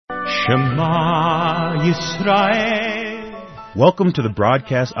Shema Yisrael. Welcome to the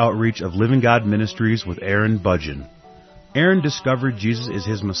broadcast outreach of Living God Ministries with Aaron Budgeon. Aaron discovered Jesus is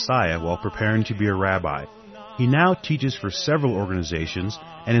his Messiah while preparing to be a rabbi. He now teaches for several organizations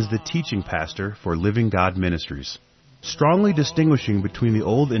and is the teaching pastor for Living God Ministries. Strongly distinguishing between the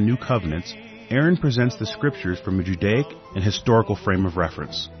Old and New Covenants, Aaron presents the Scriptures from a Judaic and historical frame of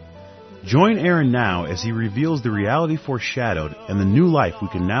reference. Join Aaron now as he reveals the reality foreshadowed and the new life we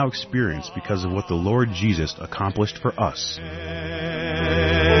can now experience because of what the Lord Jesus accomplished for us.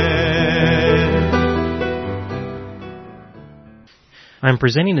 I'm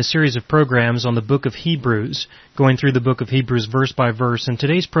presenting a series of programs on the book of Hebrews, going through the book of Hebrews verse by verse, and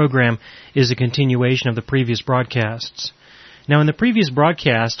today's program is a continuation of the previous broadcasts. Now, in the previous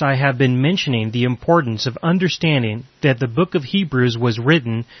broadcast, I have been mentioning the importance of understanding that the book of Hebrews was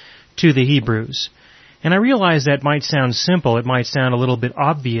written to the Hebrews. And I realize that might sound simple, it might sound a little bit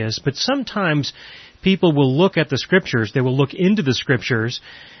obvious, but sometimes people will look at the Scriptures, they will look into the Scriptures,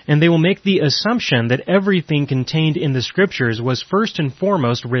 and they will make the assumption that everything contained in the Scriptures was first and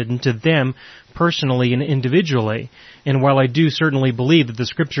foremost written to them personally and individually. And while I do certainly believe that the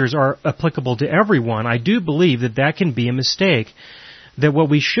Scriptures are applicable to everyone, I do believe that that can be a mistake. That what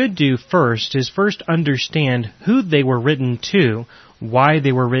we should do first is first understand who they were written to, why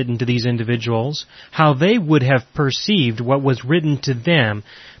they were written to these individuals, how they would have perceived what was written to them,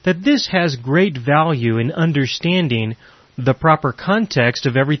 that this has great value in understanding the proper context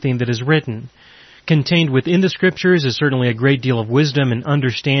of everything that is written. Contained within the Scriptures is certainly a great deal of wisdom and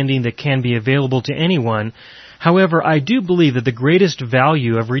understanding that can be available to anyone. However, I do believe that the greatest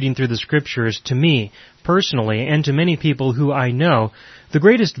value of reading through the Scriptures, to me personally, and to many people who I know, the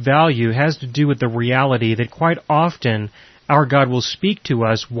greatest value has to do with the reality that quite often our God will speak to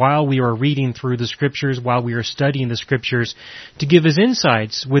us while we are reading through the Scriptures, while we are studying the Scriptures, to give us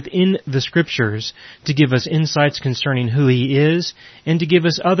insights within the Scriptures, to give us insights concerning who He is, and to give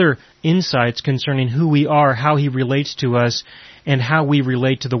us other insights concerning who we are, how He relates to us, and how we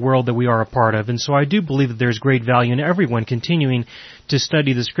relate to the world that we are a part of. And so I do believe that there's great value in everyone continuing to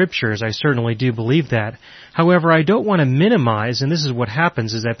study the Scriptures. I certainly do believe that. However, I don't want to minimize, and this is what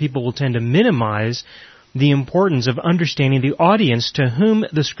happens, is that people will tend to minimize the importance of understanding the audience to whom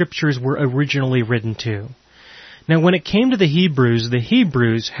the Scriptures were originally written to. Now, when it came to the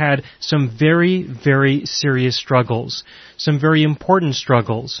Hebrews had some very, very serious struggles, some very important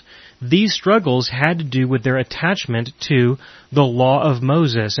struggles. These struggles had to do with their attachment to the law of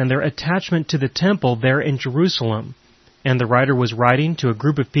Moses and their attachment to the temple there in Jerusalem. And the writer was writing to a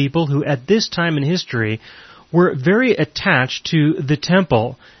group of people who at this time in history were very attached to the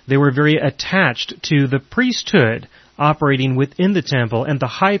temple. They were very attached to the priesthood operating within the temple and the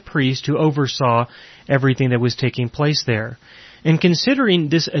high priest who oversaw everything that was taking place there. And considering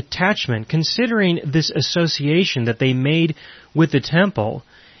this attachment, considering this association that they made with the temple,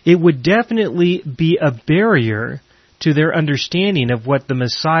 it would definitely be a barrier to their understanding of what the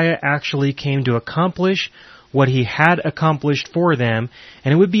Messiah actually came to accomplish, what He had accomplished for them,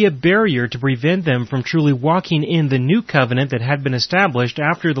 and it would be a barrier to prevent them from truly walking in the new covenant that had been established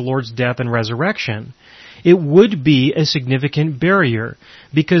after the Lord's death and resurrection. It would be a significant barrier,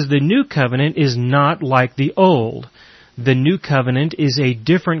 because the new covenant is not like the old. The new covenant is a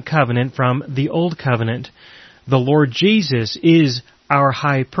different covenant from the old covenant. The Lord Jesus is our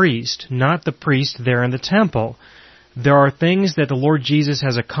high priest, not the priest there in the temple. There are things that the Lord Jesus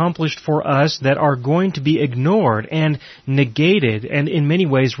has accomplished for us that are going to be ignored and negated and in many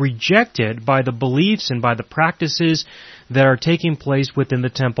ways rejected by the beliefs and by the practices that are taking place within the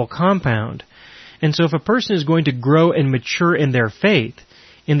temple compound. And so if a person is going to grow and mature in their faith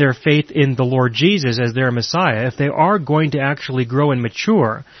in the Lord Jesus as their Messiah, if they are going to actually grow and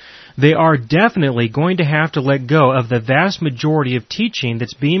mature, they are definitely going to have to let go of the vast majority of teaching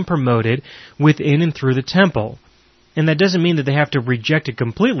that's being promoted within and through the temple. And that doesn't mean that they have to reject it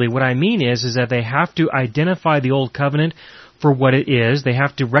completely. What I mean is that they have to identify the old covenant for what it is. They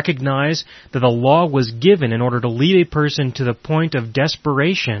have to recognize that the law was given in order to lead a person to the point of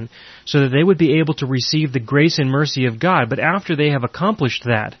desperation so that they would be able to receive the grace and mercy of God. But after they have accomplished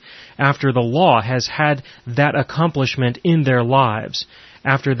that, after the law has had that accomplishment in their lives,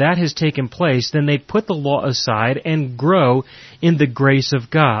 after that has taken place, then they put the law aside and grow in the grace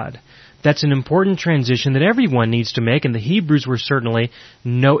of God. That's an important transition that everyone needs to make, and the Hebrews were certainly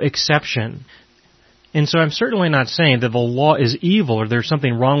no exception. And so I'm certainly not saying that the law is evil, or there's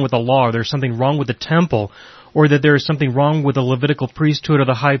something wrong with the law, or there's something wrong with the temple, or that there is something wrong with the Levitical priesthood or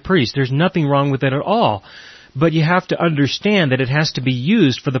the high priest. There's nothing wrong with it at all. but you have to understand that it has to be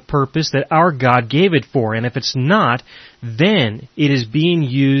used for the purpose that our God gave it for. And if it's not, then it is being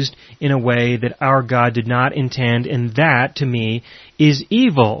used in a way that our God did not intend, and that, to me, is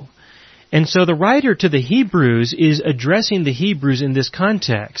evil. And so the writer to the Hebrews is addressing the Hebrews in this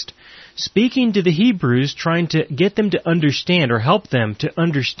context, speaking to the Hebrews, trying to get them to understand or help them to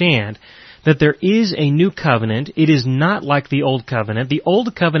understand that there is a new covenant. It is not like the old covenant. The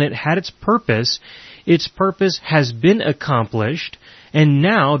old covenant had its purpose. Its purpose has been accomplished, and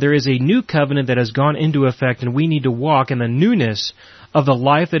now there is a new covenant that has gone into effect, and we need to walk in the newness of the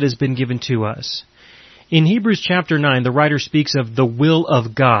life that has been given to us. In Hebrews chapter 9, the writer speaks of the will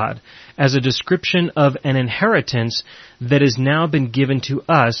of God as a description of an inheritance that has now been given to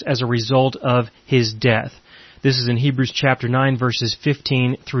us as a result of His death. This is in Hebrews chapter 9, verses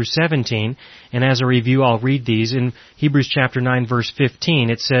 15 through 17, and as a review, I'll read these. In Hebrews chapter 9, verse 15,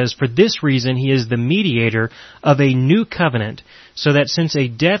 it says, "For this reason He is the mediator of a new covenant, so that since a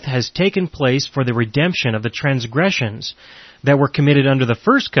death has taken place for the redemption of the transgressions that were committed under the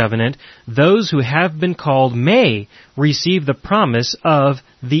first covenant, those who have been called may receive the promise of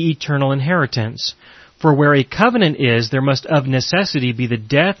the eternal inheritance. For where a covenant is, there must of necessity be the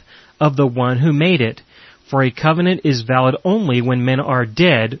death of the one who made it. For a covenant is valid only when men are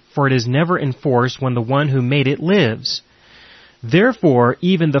dead, for it is never enforced when the one who made it lives. Therefore,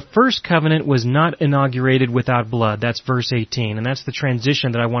 even the first covenant was not inaugurated without blood." That's verse 18, and that's the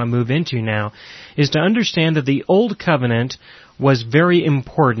transition that I want to move into now, is to understand that the old covenant was very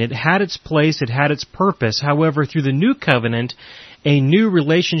important. It had its place, it had its purpose. However, through the new covenant, a new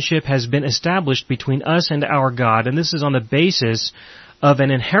relationship has been established between us and our God, and this is on the basis of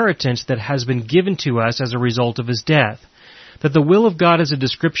an inheritance that has been given to us as a result of His death. That the will of God is a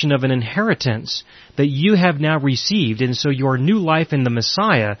description of an inheritance that you have now received, and so your new life in the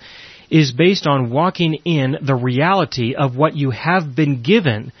Messiah is based on walking in the reality of what you have been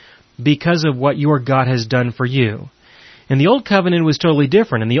given because of what your God has done for you. And the Old Covenant was totally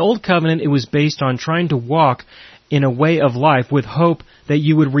different. In the Old Covenant, it was based on trying to walk in a way of life with hope that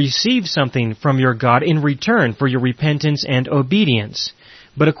you would receive something from your God in return for your repentance and obedience.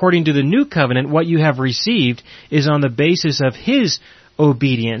 But according to the New Covenant, what you have received is on the basis of His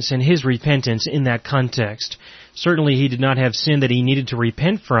obedience and His repentance in that context. Certainly He did not have sin that He needed to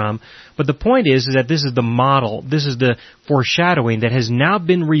repent from, but the point is that this is the model, this is the foreshadowing that has now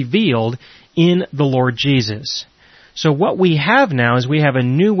been revealed in the Lord Jesus. So what we have now is we have a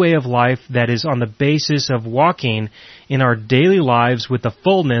new way of life that is on the basis of walking in our daily lives with the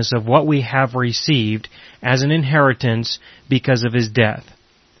fullness of what we have received as an inheritance because of His death.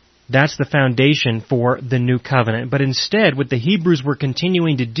 That's the foundation for the new covenant. But instead, what the Hebrews were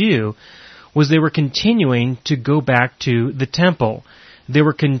continuing to do was they were continuing to go back to the temple. They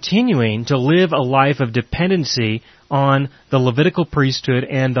were continuing to live a life of dependency on the Levitical priesthood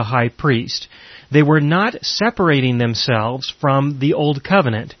and the high priest. They were not separating themselves from the Old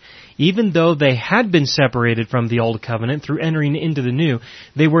Covenant. Even though they had been separated from the Old Covenant through entering into the New,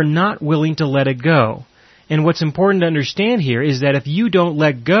 they were not willing to let it go. And what's important to understand here is that if you don't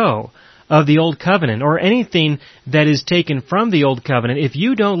let go of the Old Covenant or anything that is taken from the Old Covenant, if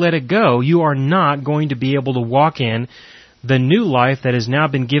you don't let it go, you are not going to be able to walk in the new life that has now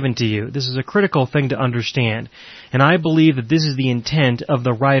been given to you. This is a critical thing to understand. And I believe that this is the intent of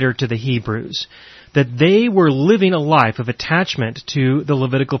the writer to the Hebrews, that they were living a life of attachment to the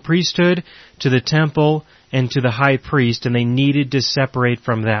Levitical priesthood, to the temple, and to the high priest, and they needed to separate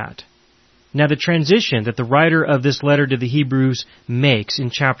from that. Now the transition that the writer of this letter to the Hebrews makes in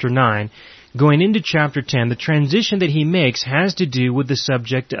chapter 9, going into chapter 10, the transition that he makes has to do with the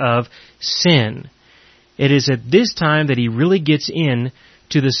subject of sin. It is at this time that he really gets in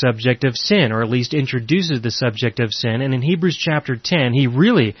to the subject of sin, or at least introduces the subject of sin. And in Hebrews chapter 10, he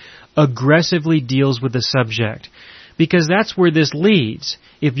really aggressively deals with the subject, because that's where this leads.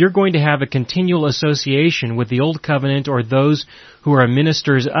 If you're going to have a continual association with the Old Covenant or those who are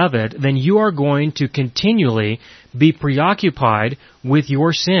ministers of it, then you are going to continually be preoccupied with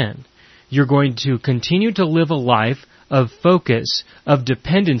your sin. You're going to continue to live a life of focus, of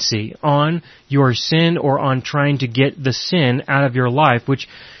dependency on your sin or on trying to get the sin out of your life, which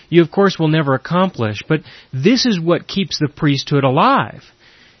you, of course, will never accomplish. But this is what keeps the priesthood alive.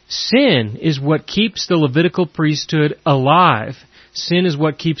 Sin is what keeps the Levitical priesthood alive. Sin is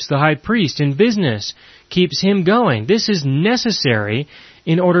what keeps the high priest in business, keeps him going. This is necessary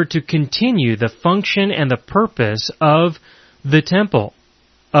in order to continue the function and the purpose of the temple,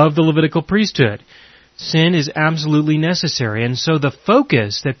 of the Levitical priesthood. Sin is absolutely necessary, and so the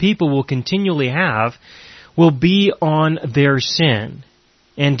focus that people will continually have will be on their sin.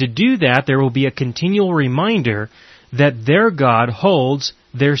 And to do that, there will be a continual reminder that their God holds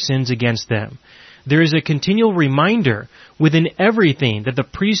their sins against them. There is a continual reminder within everything that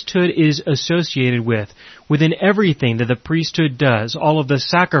the priesthood is associated with, within everything that the priesthood does, all of the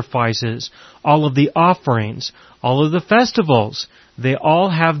sacrifices, all of the offerings, all of the festivals. They all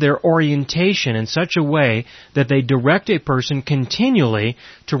have their orientation in such a way that they direct a person continually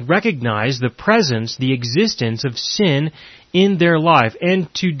to recognize the presence, the existence of sin in their life,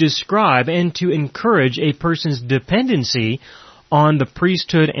 and to describe and to encourage a person's dependency on the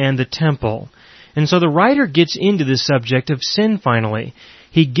priesthood and the temple. And so the writer gets into the subject of sin finally.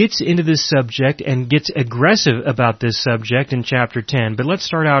 He gets into this subject and gets aggressive about this subject in chapter 10. But let's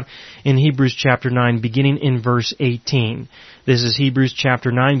start out in Hebrews chapter 9, beginning in verse 18. This is Hebrews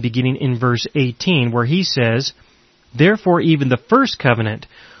chapter 9, beginning in verse 18, where he says, "Therefore even the first covenant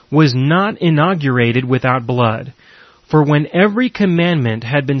was not inaugurated without blood. For when every commandment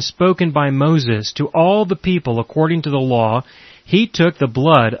had been spoken by Moses to all the people according to the law, he took the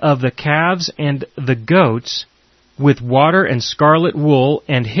blood of the calves and the goats with water and scarlet wool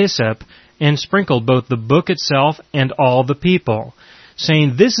and hyssop, and sprinkled both the book itself and all the people,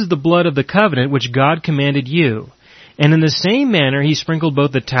 saying, This is the blood of the covenant which God commanded you. And in the same manner he sprinkled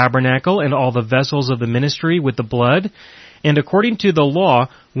both the tabernacle and all the vessels of the ministry with the blood. And according to the law,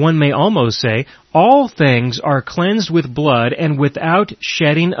 one may almost say, all things are cleansed with blood, and without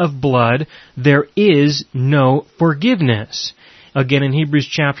shedding of blood there is no forgiveness." Again, in Hebrews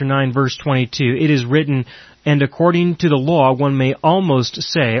chapter 9, verse 22, it is written, "And according to the law, one may almost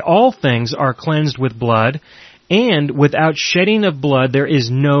say, all things are cleansed with blood, and without shedding of blood there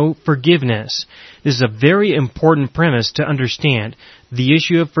is no forgiveness." This is a very important premise to understand. The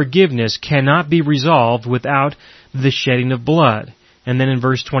issue of forgiveness cannot be resolved without the shedding of blood. And then in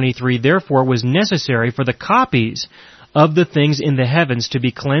verse 23, "Therefore it was necessary for the copies of the things in the heavens to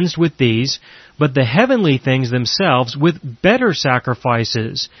be cleansed with these, but the heavenly things themselves with better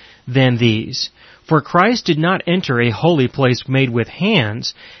sacrifices than these. For Christ did not enter a holy place made with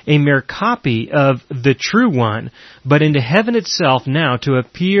hands, a mere copy of the true one, but into heaven itself now to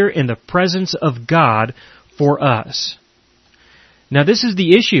appear in the presence of God for us." Now this is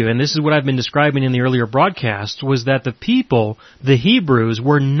the issue, and this is what I've been describing in the earlier broadcasts, was that the people, the Hebrews,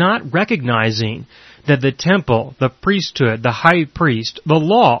 were not recognizing that the temple, the priesthood, the high priest, the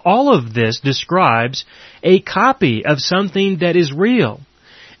law, all of this describes a copy of something that is real.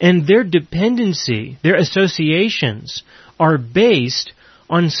 And their dependency, their associations, are based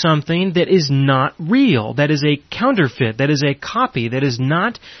on something that is not real, that is a counterfeit, that is a copy, that is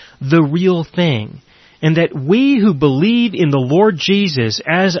not the real thing. And that we who believe in the Lord Jesus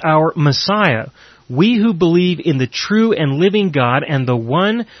as our Messiah, we who believe in the true and living God and the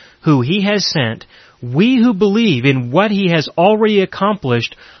one who He has sent, we who believe in what He has already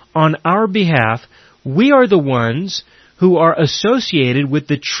accomplished on our behalf, we are the ones who are associated with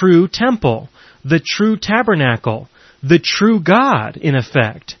the true temple, the true tabernacle, the true God, in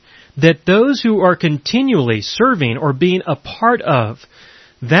effect. That those who are continually serving or being a part of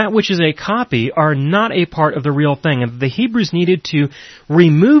that which is a copy are not a part of the real thing. And the Hebrews needed to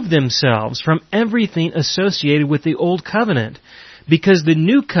remove themselves from everything associated with the Old Covenant, because the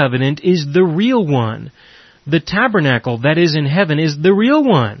New Covenant is the real one. The tabernacle that is in heaven is the real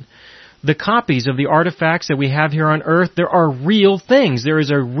one. The copies of the artifacts that we have here on earth, there are real things. There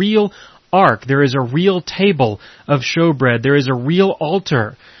is a real ark. There is a real table of showbread. There is a real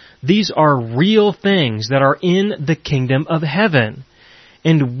altar. These are real things that are in the kingdom of heaven.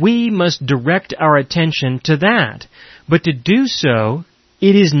 And we must direct our attention to that. But to do so,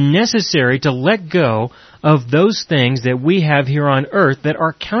 it is necessary to let go of those things that we have here on earth that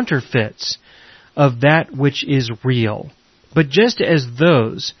are counterfeits of that which is real. But just as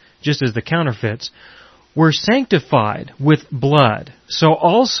the counterfeits, were sanctified with blood, so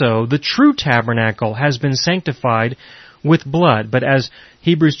also the true tabernacle has been sanctified with blood. But as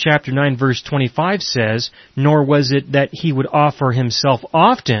Hebrews chapter 9 verse 25 says, nor was it that He would offer Himself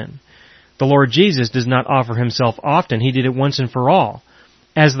often. The Lord Jesus does not offer Himself often. He did it once and for all.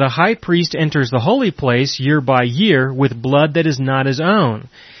 As the high priest enters the holy place year by year with blood that is not his own.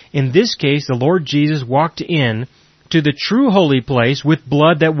 In this case, the Lord Jesus walked in to the true holy place with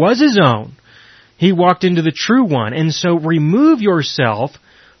blood that was His own. He walked into the true one. And so remove yourself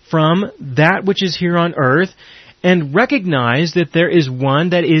from that which is here on earth and recognize that there is one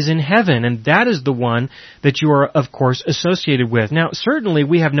that is in heaven, and that is the one that you are, of course, associated with. Now, certainly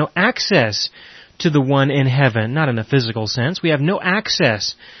we have no access to the one in heaven, not in a physical sense. We have no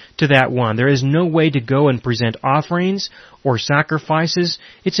access to that one. There is no way to go and present offerings or sacrifices.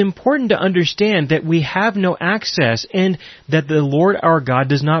 It's important to understand that we have no access and that the Lord our God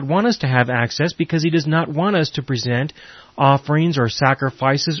does not want us to have access because He does not want us to present offerings or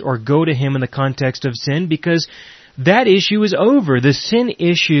sacrifices or go to Him in the context of sin, because that issue is over. The sin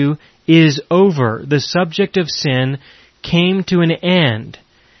issue is over. The subject of sin came to an end,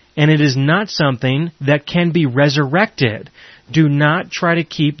 and it is not something that can be resurrected. Do not try to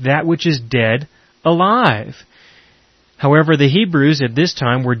keep that which is dead alive. However, the Hebrews at this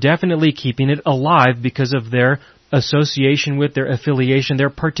time were definitely keeping it alive because of their association with, their affiliation, their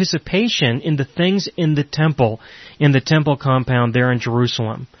participation in the things in the temple compound there in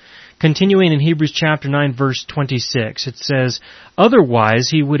Jerusalem. Continuing in Hebrews chapter 9, verse 26, it says, "Otherwise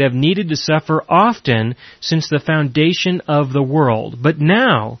he would have needed to suffer often since the foundation of the world. But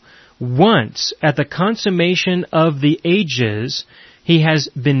now, once at the consummation of the ages, He has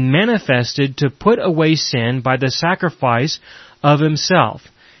been manifested to put away sin by the sacrifice of Himself."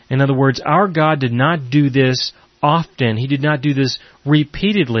 In other words, our God did not do this often. He did not do this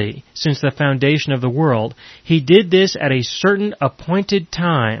repeatedly since the foundation of the world. He did this at a certain appointed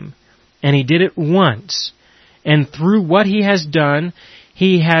time, and He did it once. And through what He has done,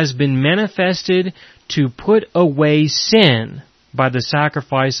 He has been manifested to put away sin by the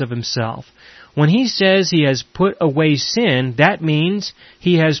sacrifice of Himself. When He says He has put away sin, that means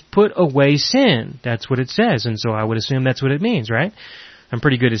He has put away sin. That's what it says, and so I would assume that's what it means, right? I'm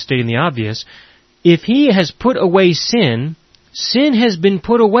pretty good at stating the obvious. If He has put away sin, sin has been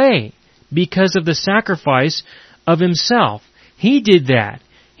put away because of the sacrifice of Himself. He did that.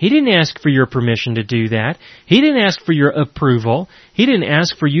 He didn't ask for your permission to do that. He didn't ask for your approval. He didn't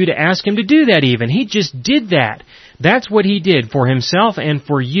ask for you to ask Him to do that even. He just did that. That's what He did for Himself and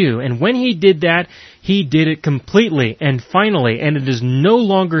for you. And when He did that, He did it completely and finally, and it is no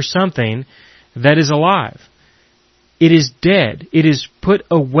longer something that is alive. It is dead. It is put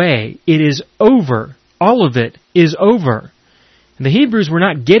away. It is over. All of it is over. The Hebrews were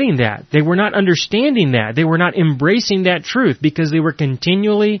not getting that. They were not understanding that. They were not embracing that truth because they were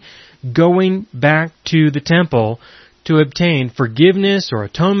continually going back to the temple to obtain forgiveness or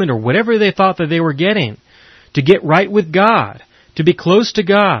atonement or whatever they thought that they were getting, to get right with God, to be close to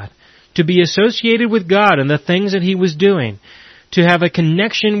God, to be associated with God and the things that He was doing, to have a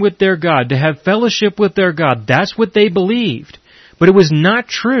connection with their God, to have fellowship with their God. That's what they believed. But it was not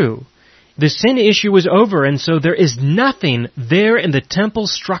true. The sin issue was over, and so there is nothing there in the temple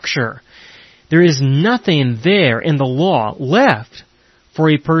structure. There is nothing there in the law left for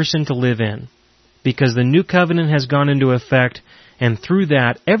a person to live in, because the new covenant has gone into effect, and through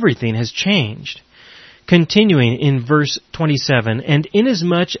that everything has changed. Continuing in verse 27, "And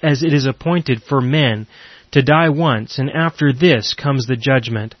inasmuch as it is appointed for men to die once, and after this comes the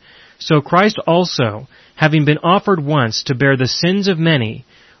judgment, so Christ also, having been offered once to bear the sins of many,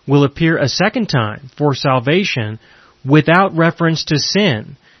 will appear a second time for salvation without reference to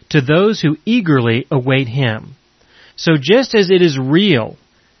sin to those who eagerly await Him." So just as it is real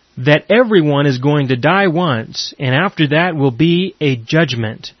that everyone is going to die once, and after that will be a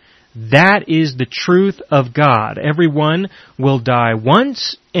judgment, that is the truth of God. Everyone will die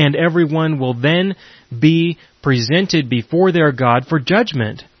once, and everyone will then be presented before their God for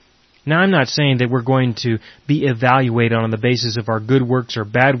judgment. Now, I'm not saying that we're going to be evaluated on the basis of our good works or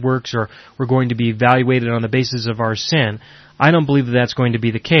bad works, or we're going to be evaluated on the basis of our sin. I don't believe that that's going to be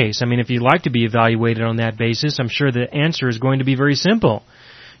the case. I mean, if you'd like to be evaluated on that basis, I'm sure the answer is going to be very simple.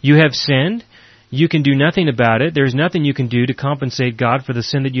 You have sinned. You can do nothing about it. There's nothing you can do to compensate God for the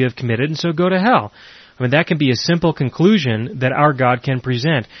sin that you have committed, and so go to hell. I mean, that can be a simple conclusion that our God can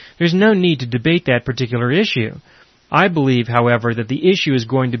present. There's no need to debate that particular issue. I believe, however, that the issue is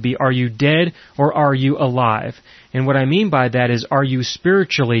going to be, are you dead or are you alive? And what I mean by that is, are you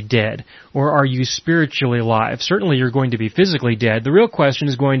spiritually dead or are you spiritually alive? Certainly you're going to be physically dead. The real question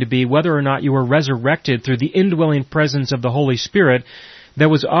is going to be whether or not you were resurrected through the indwelling presence of the Holy Spirit that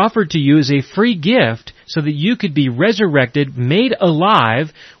was offered to you as a free gift so that you could be resurrected, made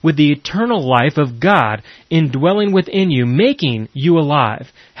alive with the eternal life of God indwelling within you, making you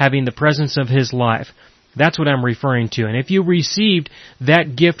alive, having the presence of His life. That's what I'm referring to. And if you received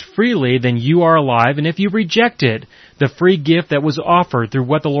that gift freely, then you are alive. And if you rejected the free gift that was offered through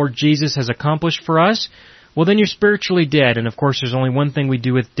what the Lord Jesus has accomplished for us, well, then you're spiritually dead. And of course, there's only one thing we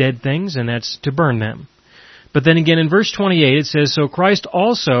do with dead things, and that's to burn them. But then again, in verse 28, it says, "So Christ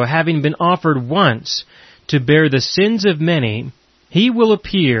also, having been offered once to bear the sins of many, He will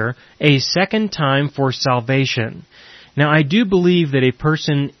appear a second time for salvation." Now, I do believe that a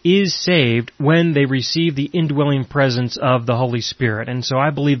person is saved when they receive the indwelling presence of the Holy Spirit. And so I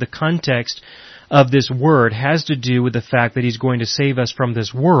believe the context of this word has to do with the fact that He's going to save us from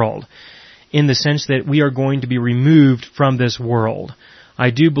this world, in the sense that we are going to be removed from this world.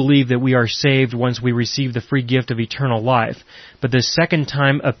 I do believe that we are saved once we receive the free gift of eternal life. But the second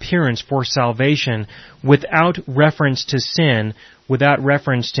time appearance for salvation, without reference to sin, without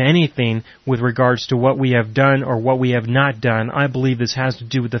reference to anything with regards to what we have done or what we have not done, I believe this has to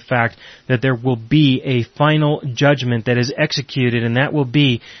do with the fact that there will be a final judgment that is executed, and that will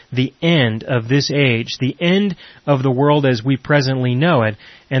be the end of this age, the end of the world as we presently know it,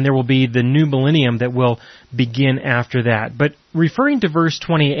 and there will be the new millennium that will begin after that. But referring to verse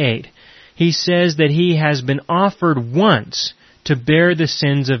 28, he says that He has been offered once to bear the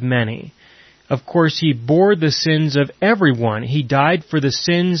sins of many. Of course, He bore the sins of everyone. He died for the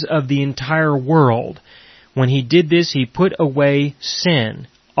sins of the entire world. When He did this, He put away sin,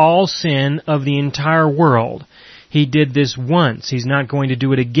 all sin of the entire world. He did this once. He's not going to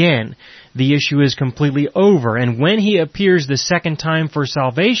do it again. The issue is completely over. And when He appears the second time for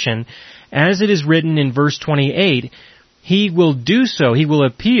salvation, as it is written in verse 28, He will do so. He will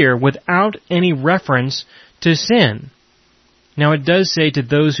appear without any reference to sin. Now, it does say to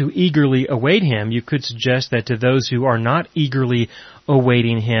those who eagerly await Him. You could suggest that to those who are not eagerly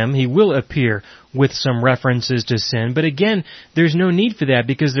awaiting Him, He will appear with some references to sin. But again, there's no need for that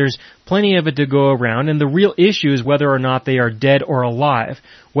because there's plenty of it to go around, and the real issue is whether or not they are dead or alive,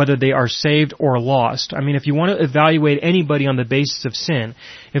 whether they are saved or lost. I mean, if you want to evaluate anybody on the basis of sin,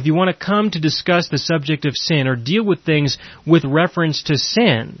 if you want to come to discuss the subject of sin or deal with things with reference to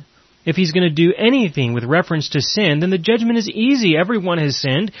sin, if He's going to do anything with reference to sin, then the judgment is easy. Everyone has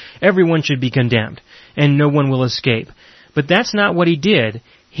sinned. Everyone should be condemned. And no one will escape. But that's not what He did.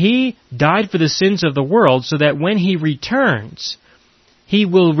 He died for the sins of the world so that when He returns, He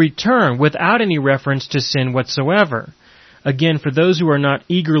will return without any reference to sin whatsoever. Again, for those who are not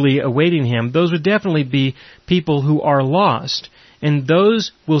eagerly awaiting Him, those would definitely be people who are lost. And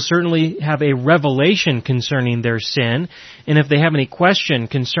those will certainly have a revelation concerning their sin. And if they have any question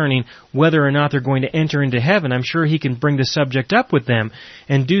concerning whether or not they're going to enter into heaven, I'm sure He can bring the subject up with them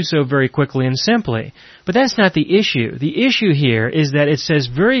and do so very quickly and simply. But that's not the issue. The issue here is that it says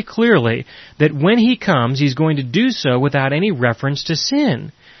very clearly that when He comes, He's going to do so without any reference to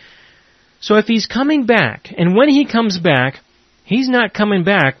sin. So if He's coming back, and when He comes back, He's not coming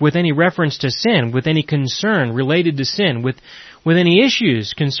back with any reference to sin, with any concern related to sin, with any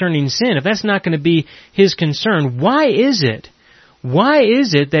issues concerning sin. If that's not going to be His concern, why is it? Why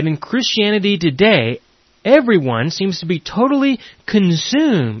is it that in Christianity today, everyone seems to be totally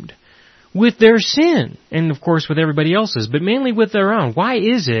consumed with their sin? And of course with everybody else's, but mainly with their own. Why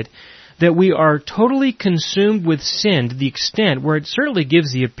is it that we are totally consumed with sin to the extent where it certainly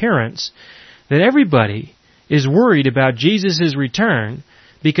gives the appearance that everybody is worried about Jesus' return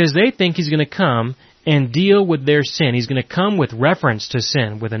because they think He's going to come and deal with their sin. He's going to come with reference to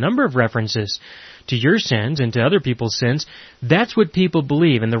sin, with a number of references to your sins and to other people's sins. That's what people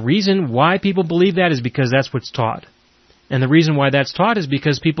believe. And the reason why people believe that is because that's what's taught. And the reason why that's taught is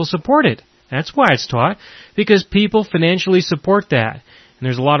because people support it. That's why it's taught, because people financially support that. And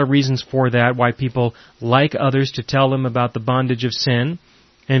there's a lot of reasons for that, why people like others to tell them about the bondage of sin.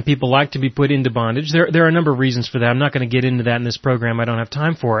 And people like to be put into bondage. There are a number of reasons for that. I'm not going to get into that in this program. I don't have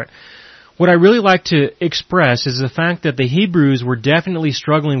time for it. What I really like to express is the fact that the Hebrews were definitely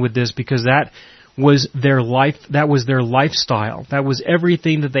struggling with this because that was their life, that was their lifestyle. That was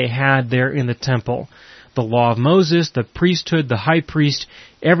everything that they had there in the temple. The law of Moses, the priesthood, the high priest,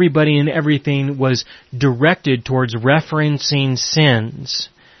 everybody and everything was directed towards referencing sins.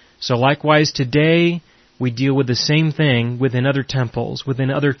 So likewise today, we deal with the same thing within other temples,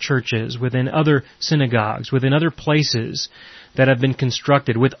 within other churches, within other synagogues, within other places that have been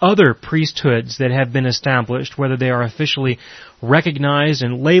constructed, with other priesthoods that have been established, whether they are officially recognized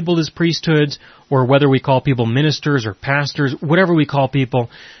and labeled as priesthoods, or whether we call people ministers or pastors, whatever we call people,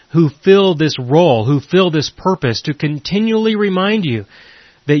 who fill this role, who fill this purpose to continually remind you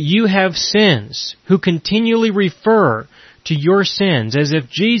that you have sins, who continually refer to your sins as if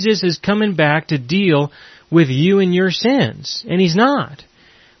Jesus is coming back to deal with you and your sins. And He's not.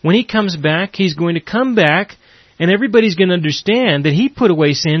 When He comes back, He's going to come back and everybody's going to understand that He put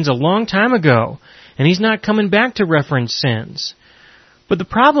away sins a long time ago. And He's not coming back to reference sins. But the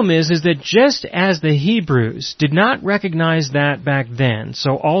problem is that just as the Hebrews did not recognize that back then,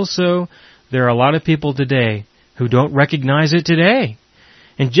 so also there are a lot of people today who don't recognize it today.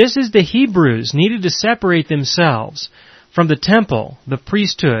 And just as the Hebrews needed to separate themselves from the temple, the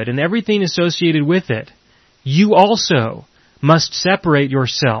priesthood, and everything associated with it, you also must separate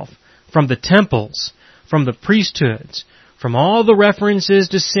yourself from the temples, from the priesthoods, from all the references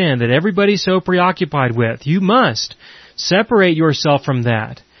to sin that everybody's so preoccupied with. You must separate yourself from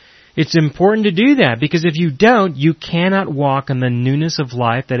that. It's important to do that, because if you don't, you cannot walk in the newness of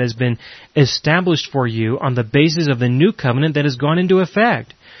life that has been established for you on the basis of the new covenant that has gone into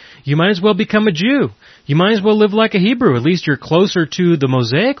effect. You might as well become a Jew. You might as well live like a Hebrew. At least you're closer to the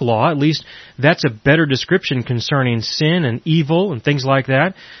Mosaic law. At least that's a better description concerning sin and evil and things like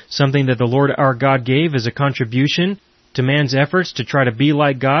that. Something that the Lord our God gave as a contribution to man's efforts to try to be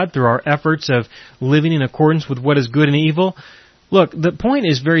like God through our efforts of living in accordance with what is good and evil. Look, the point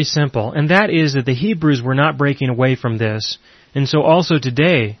is very simple, and that is that the Hebrews were not breaking away from this. And so also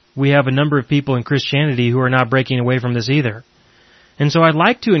today, we have a number of people in Christianity who are not breaking away from this either. And so I'd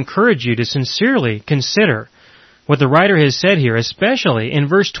like to encourage you to sincerely consider what the writer has said here, especially in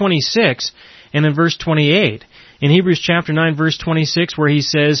verse 26 and in verse 28. In Hebrews chapter 9, verse 26, where he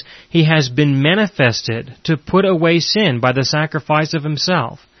says, He has been manifested to put away sin by the sacrifice of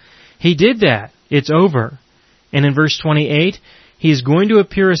Himself. He did that. It's over. And in verse 28, He is going to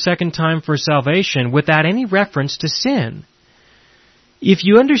appear a second time for salvation without any reference to sin. If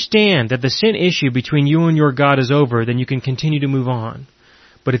you understand that the sin issue between you and your God is over, then you can continue to move on.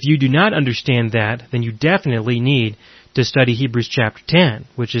 But if you do not understand that, then you definitely need to study Hebrews chapter 10,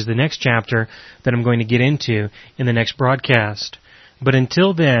 which is the next chapter that I'm going to get into in the next broadcast. But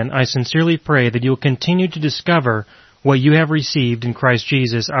until then, I sincerely pray that you'll continue to discover what you have received in Christ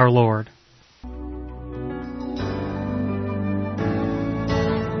Jesus our Lord.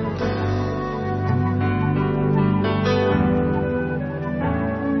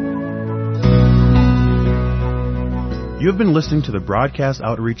 You have been listening to the broadcast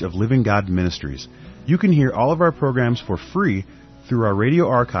outreach of Living God Ministries. You can hear all of our programs for free through our radio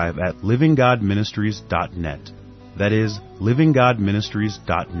archive at livinggodministries.net. That is,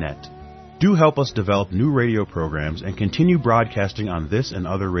 livinggodministries.net. Do help us develop new radio programs and continue broadcasting on this and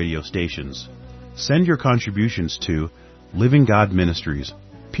other radio stations. Send your contributions to Living God Ministries,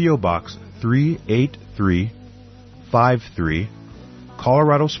 P.O. Box 38353,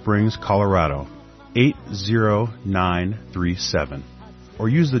 Colorado Springs, Colorado 80937, or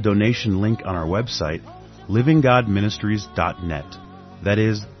use the donation link on our website, livinggodministries.net. That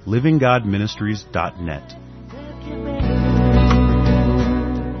is, livinggodministries.net.